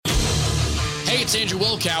Hey, it's Andrew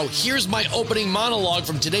Wilkow. Here's my opening monologue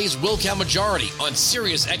from today's Wilkow Majority on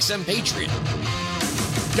Sirius XM Patriot.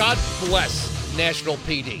 God bless Nashville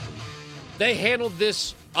PD. They handled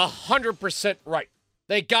this 100% right.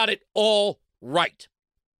 They got it all right.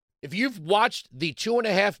 If you've watched the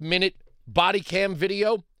 2.5-minute body cam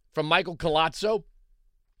video from Michael Colazzo,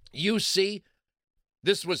 you see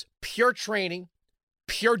this was pure training,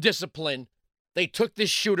 pure discipline. They took this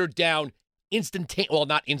shooter down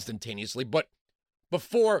not instantaneously, but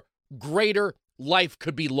before greater life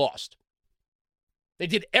could be lost. They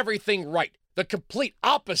did everything right. The complete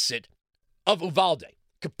opposite of Uvalde.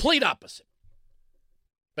 Complete opposite.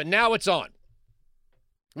 But now it's on.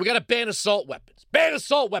 We got to ban assault weapons. Ban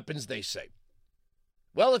assault weapons, they say.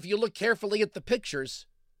 Well, if you look carefully at the pictures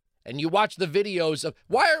and you watch the videos of,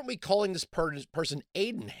 why aren't we calling this person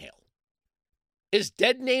Aiden Hale? Is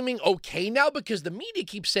dead naming okay now? Because the media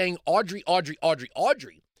keeps saying Audrey.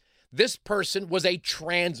 This person was a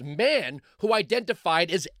trans man who identified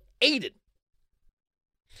as Aiden.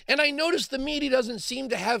 And I noticed the media doesn't seem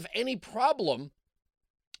to have any problem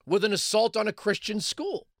with an assault on a Christian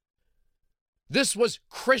school. This was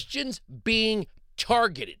Christians being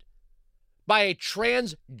targeted by a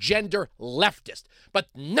transgender leftist. But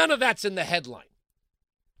none of that's in the headline.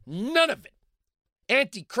 None of it.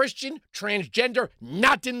 Anti-Christian, transgender,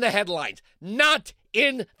 not in the headlines. Not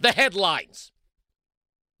in the headlines.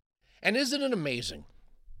 And isn't it amazing?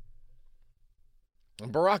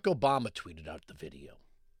 And Barack Obama tweeted out the video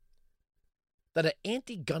that an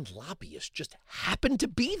anti-gun lobbyist just happened to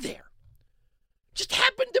be there. Just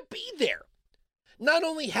happened to be there. Not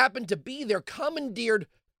only happened to be there, commandeered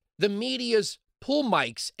the media's pull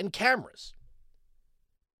mics and cameras.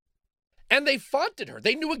 And they fronted her.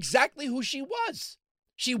 They knew exactly who she was.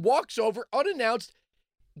 She walks over unannounced,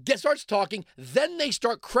 starts talking, then they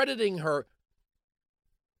start crediting her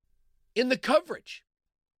in the coverage.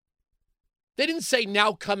 They didn't say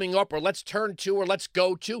now coming up or let's turn to or let's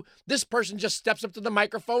go to. This person just steps up to the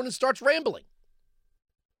microphone and starts rambling.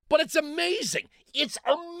 But it's amazing. It's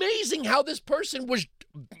amazing how this person was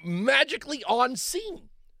magically on scene.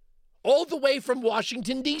 All the way from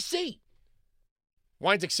Washington, D.C.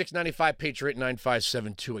 Weinzig 695 Patriot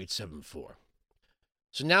 957-2874.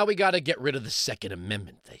 So now we got to get rid of the Second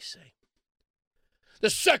Amendment, they say. The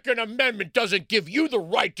Second Amendment doesn't give you the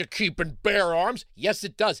right to keep and bear arms. Yes,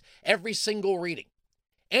 it does. Every single reading.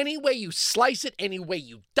 Any way you slice it, any way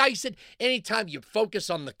you dice it, anytime you focus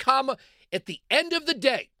on the comma, at the end of the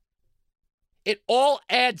day, it all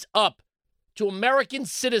adds up to American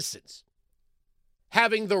citizens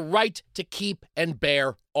having the right to keep and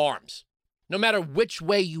bear arms, no matter which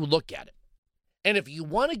way you look at it. And if you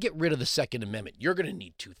want to get rid of the Second Amendment, you're going to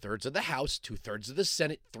need 2/3 of the House, 2/3 of the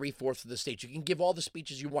Senate, 3/4 of the states. You can give all the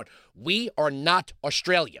speeches you want. We are not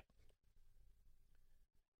Australia.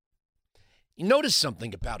 You notice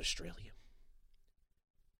something about Australia.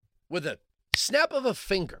 With a snap of a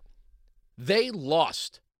finger, they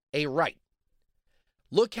lost a right.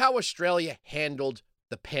 Look how Australia handled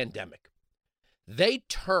the pandemic. They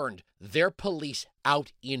turned their police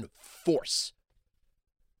out in force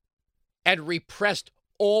and repressed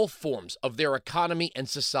all forms of their economy and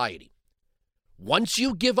society. Once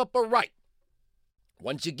you give up a right,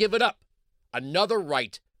 once you give it up, another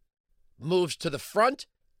right moves to the front,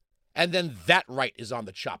 and then that right is on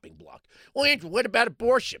the chopping block. Well, Andrew, what about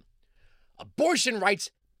abortion? Abortion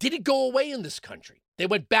rights didn't go away in this country. They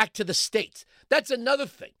went back to the states. That's another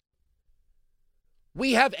thing.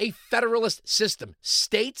 We have a federalist system.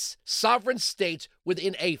 States, sovereign states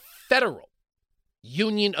within a federal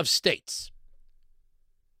union of states.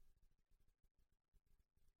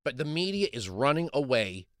 But the media is running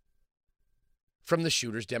away from the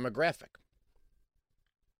shooter's demographic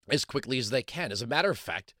as quickly as they can. As a matter of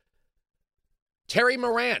fact, Terry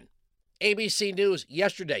Moran, ABC News,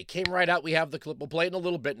 yesterday, came right out. We have the clip. We'll play it in a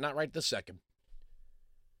little bit, not right this second.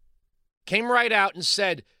 Came right out and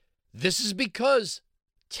said, this is because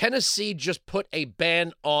Tennessee just put a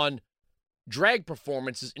ban on drag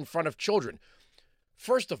performances in front of children.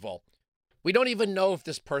 First of all, we don't even know if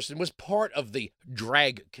this person was part of the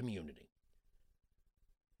drag community.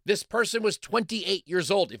 This person was 28 years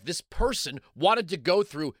old. If this person wanted to go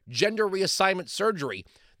through gender reassignment surgery,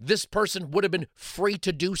 this person would have been free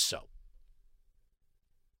to do so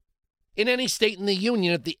in any state in the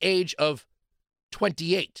union at the age of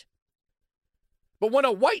 28. But when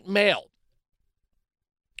a white male,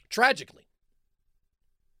 tragically,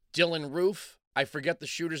 Dylan Roof, I forget the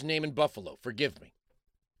shooter's name in Buffalo, forgive me.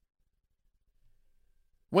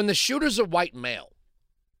 When the shooter's a white male,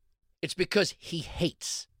 it's because he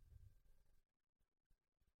hates.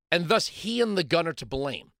 And thus he and the gun are to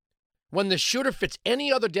blame. When the shooter fits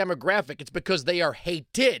any other demographic, it's because they are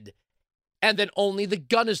hated, and then only the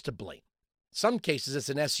gun is to blame. In some cases, it's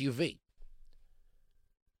an SUV.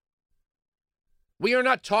 We are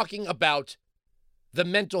not talking about the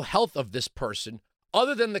mental health of this person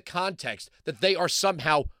other than the context that they are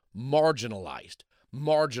somehow marginalized.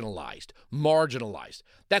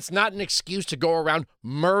 That's not an excuse to go around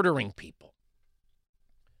murdering people.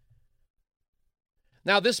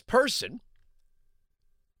 Now, this person,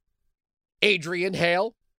 Adrian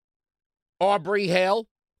Hale, Audrey Hale,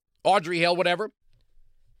 whatever,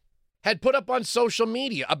 had put up on social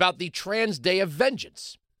media about the Trans Day of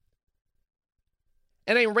Vengeance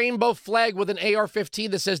and a rainbow flag with an AR-15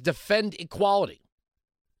 that says Defend Equality,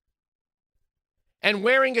 and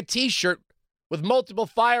wearing a T-shirt with multiple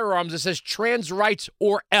firearms that says Trans Rights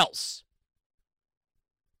or Else.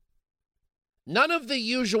 None of the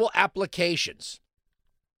usual applications.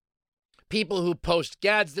 People who post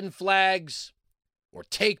Gadsden flags or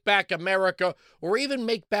Take Back America or even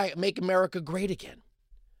Make America Great Again.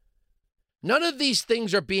 None of these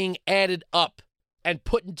things are being added up and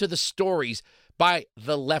put into the stories by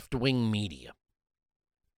the left-wing media.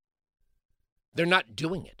 They're not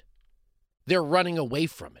doing it. They're running away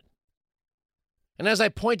from it. And as I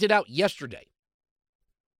pointed out yesterday,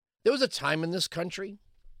 there was a time in this country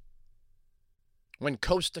when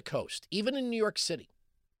coast to coast, even in New York City,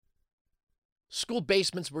 school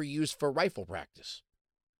basements were used for rifle practice.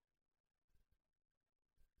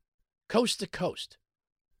 Coast to coast.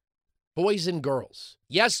 Boys and girls.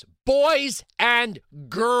 Yes, boys and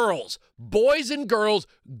girls. Boys and girls,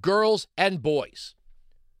 girls and boys.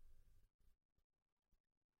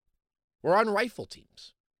 Were on rifle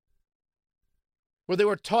teams where they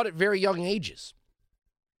were taught at very young ages,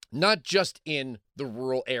 not just in the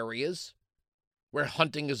rural areas where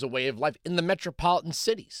hunting is a way of life, in the metropolitan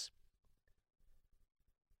cities.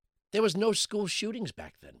 There was no school shootings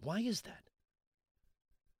back then. Why is that?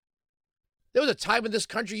 There was a time in this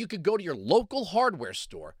country you could go to your local hardware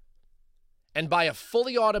store and buy a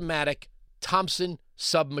fully automatic Thompson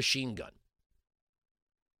submachine gun.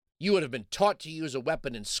 You would have been taught to use a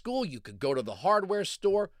weapon in school. You could go to the hardware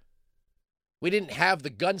store. We didn't have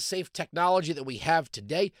the gun-safe technology that we have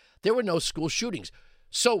today. There were no school shootings.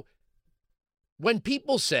 So when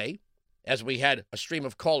people say, as we had a stream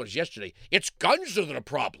of callers yesterday, it's guns that are the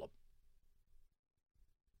problem.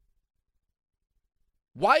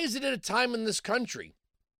 Why is it at a time in this country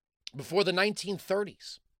before the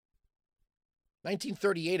 1930s?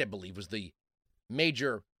 1938, I believe, was the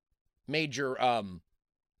major gun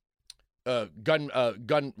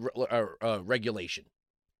regulation.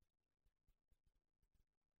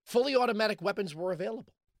 Fully automatic weapons were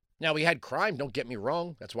available. Now, we had crime, don't get me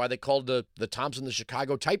wrong. That's why they called the Thompson the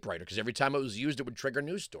Chicago typewriter, because every time it was used, it would trigger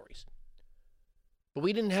news stories. But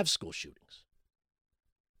we didn't have school shootings.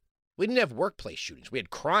 We didn't have workplace shootings. We had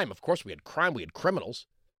crime. Of course, we had crime. We had criminals.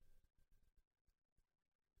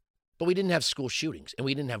 But we didn't have school shootings, and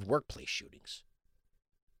we didn't have workplace shootings.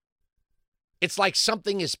 It's like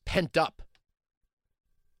something is pent up.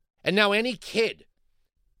 And now any kid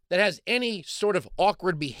that has any sort of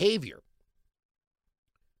awkward behavior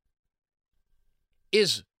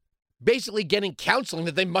is basically getting counseling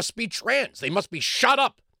that they must be trans. They must be shot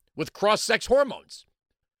up with cross-sex hormones.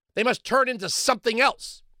 They must turn into something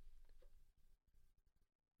else.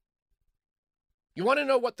 You want to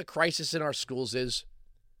know what the crisis in our schools is?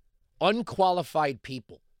 Unqualified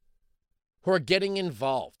people who are getting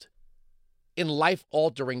involved in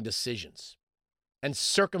life-altering decisions and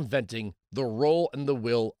circumventing the role and the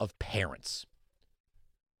will of parents.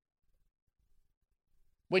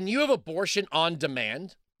 When you have abortion on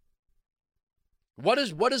demand, what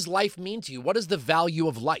does life mean to you? What is the value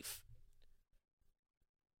of life?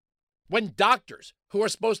 When doctors who are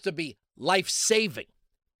supposed to be life-saving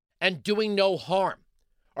and doing no harm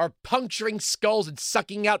are puncturing skulls and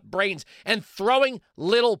sucking out brains and throwing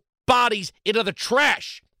little bodies into the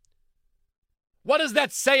trash, what does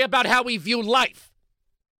that say about how we view life?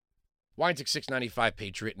 Weinzig 695,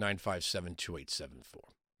 Patriot 957-2874.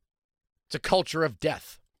 It's a culture of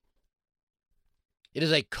death. It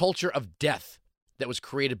is a culture of death that was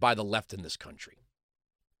created by the left in this country.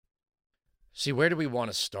 See, where do we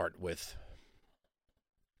want to start with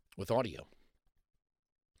audio?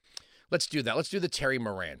 Let's do that. Let's do the Terry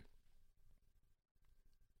Moran.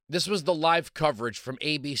 This was the live coverage from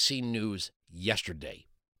ABC News yesterday.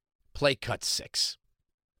 Play cut 6.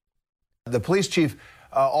 The police chief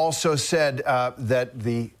also said that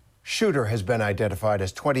the shooter has been identified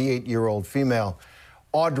as 28-year-old female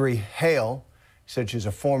Audrey Hale. He said she's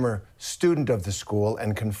a former student of the school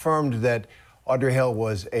and confirmed that Audrey Hale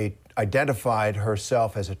was a identified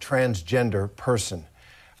herself as a transgender person.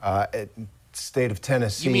 State of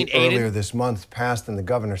Tennessee earlier this month passed and the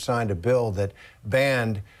governor signed a bill that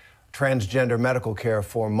banned transgender medical care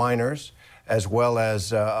for minors, as well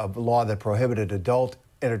as a law that prohibited adult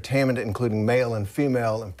entertainment, including male and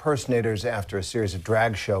female impersonators, after a series of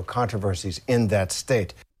drag show controversies in that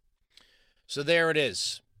state. So there it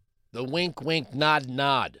is. The wink, wink, nod,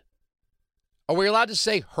 nod. Are we allowed to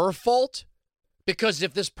say her fault? Because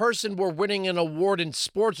if this person were winning an award in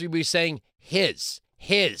sports, we'd be saying his,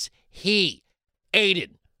 he,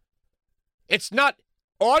 Aiden. It's not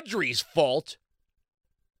Audrey's fault.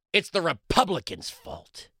 It's the Republicans'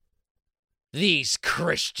 fault. These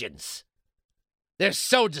Christians. They're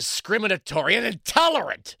so discriminatory and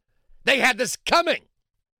intolerant. They had this coming.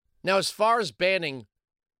 Now, as far as banning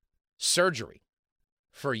surgery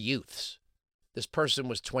for youths, this person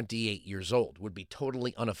was 28 years old, would be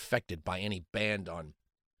totally unaffected by any ban on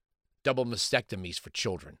double mastectomies for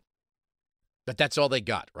children. But that's all they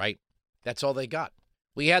got, right? That's all they got.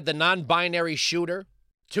 We had the non-binary shooter,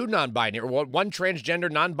 one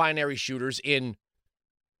transgender non-binary shooters in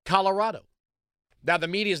Colorado. Now, the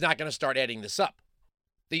media is not going to start adding this up.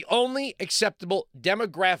 The only acceptable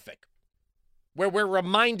demographic where we're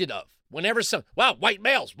reminded of whenever white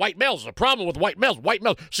males, a problem with white males.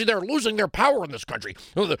 See, they're losing their power in this country.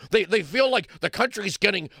 They feel like the country's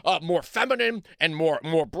getting more feminine and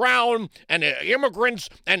more brown, and immigrants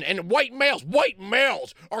and white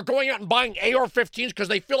males are going out and buying AR-15s because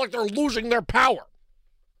they feel like they're losing their power.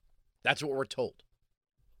 That's what we're told.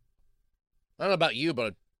 I don't know about you,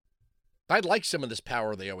 but I'd like some of this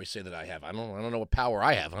power they always say that I have. I don't know what power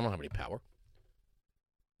I have. I don't have any power.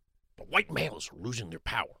 But white males are losing their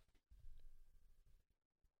power.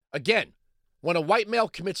 Again, when a white male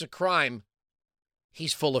commits a crime,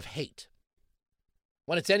 he's full of hate.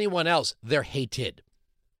 When it's anyone else, they're hated.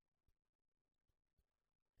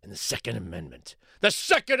 And the Second Amendment.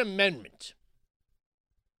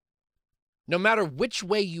 No matter which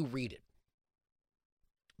way you read it,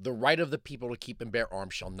 the right of the people to keep and bear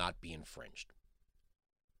arms shall not be infringed.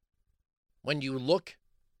 When you look,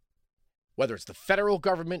 whether it's the federal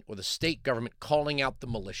government or the state government calling out the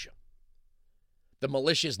militia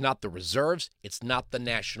is not the reserves, it's not the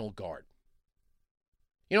National Guard.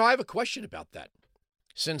 You know, I have a question about that,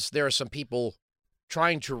 since there are some people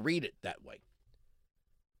trying to read it that way.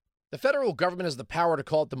 The federal government has the power to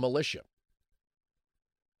call it the militia,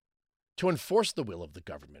 to enforce the will of the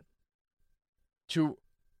government, to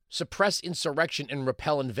suppress insurrection and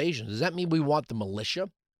repel invasion. Does that mean we want the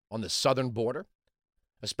militia on the southern border,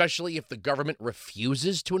 especially if the government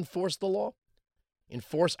refuses to enforce the law,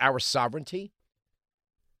 enforce our sovereignty?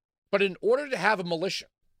 But in order to have a militia,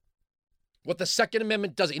 what the Second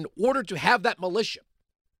Amendment does, in order to have that militia,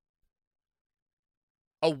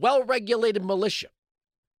 a well-regulated militia,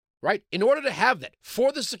 right? In order to have that,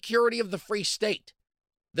 for the security of the free state,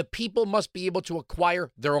 the people must be able to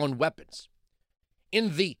acquire their own weapons.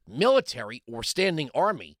 In the military or standing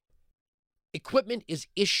army, equipment is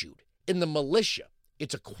issued. In the militia,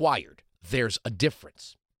 it's acquired. There's a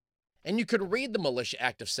difference. And you could read the Militia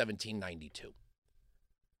Act of 1792.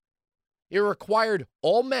 It required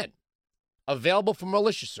all men available for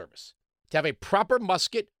militia service to have a proper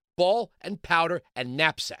musket, ball and powder and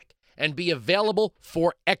knapsack and be available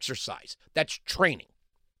for exercise. That's training.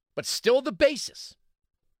 But still the basis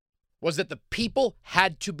was that the people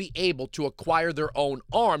had to be able to acquire their own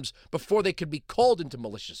arms before they could be called into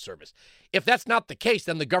militia service. If that's not the case,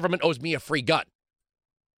 then the government owes me a free gun.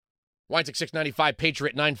 Weinzig 695,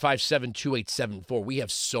 Patriot 957-2874. We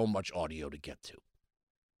have so much audio to get to.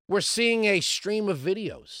 We're seeing a stream of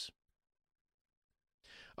videos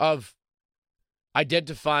of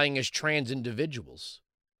identifying as trans individuals,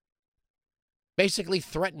 basically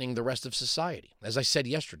threatening the rest of society. As I said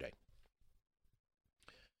yesterday,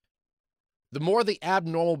 the more the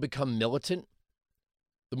abnormal become militant,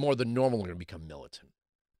 the more the normal are going to become militant.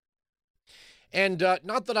 And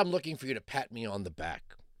not that I'm looking for you to pat me on the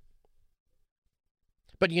back,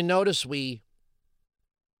 but you notice we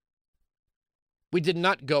did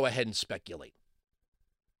not go ahead and speculate.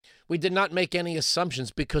 We did not make any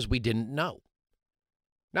assumptions because we didn't know.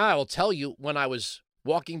 Now, I will tell you, when I was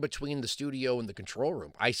walking between the studio and the control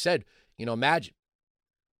room, I said, imagine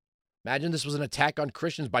this was an attack on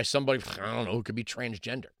Christians by somebody, I don't know, who could be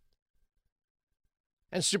transgender.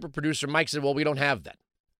 And super producer Mike said, well, we don't have that.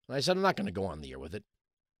 And I said, I'm not going to go on the air with it.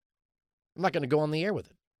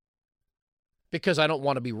 Because I don't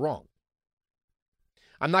want to be wrong.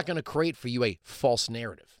 I'm not going to create for you a false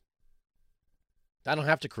narrative. I don't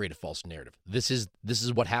have to create a false narrative. This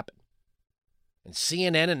is what happened. And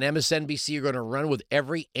CNN and MSNBC are going to run with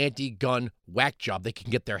every anti-gun whack job they can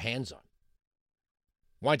get their hands on.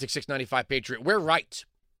 Weintick 695 Patriot, we're right.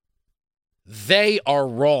 They are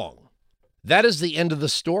wrong. That is the end of the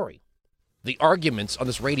story. The arguments on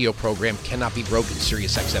this radio program cannot be broken.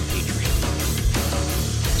 Sirius XM Patriot.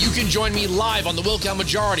 You can join me live on the Will Count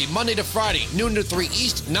Majority, Monday to Friday, noon to 3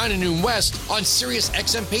 East, 9 to noon West, on Sirius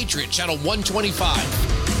XM Patriot, channel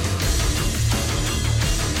 125.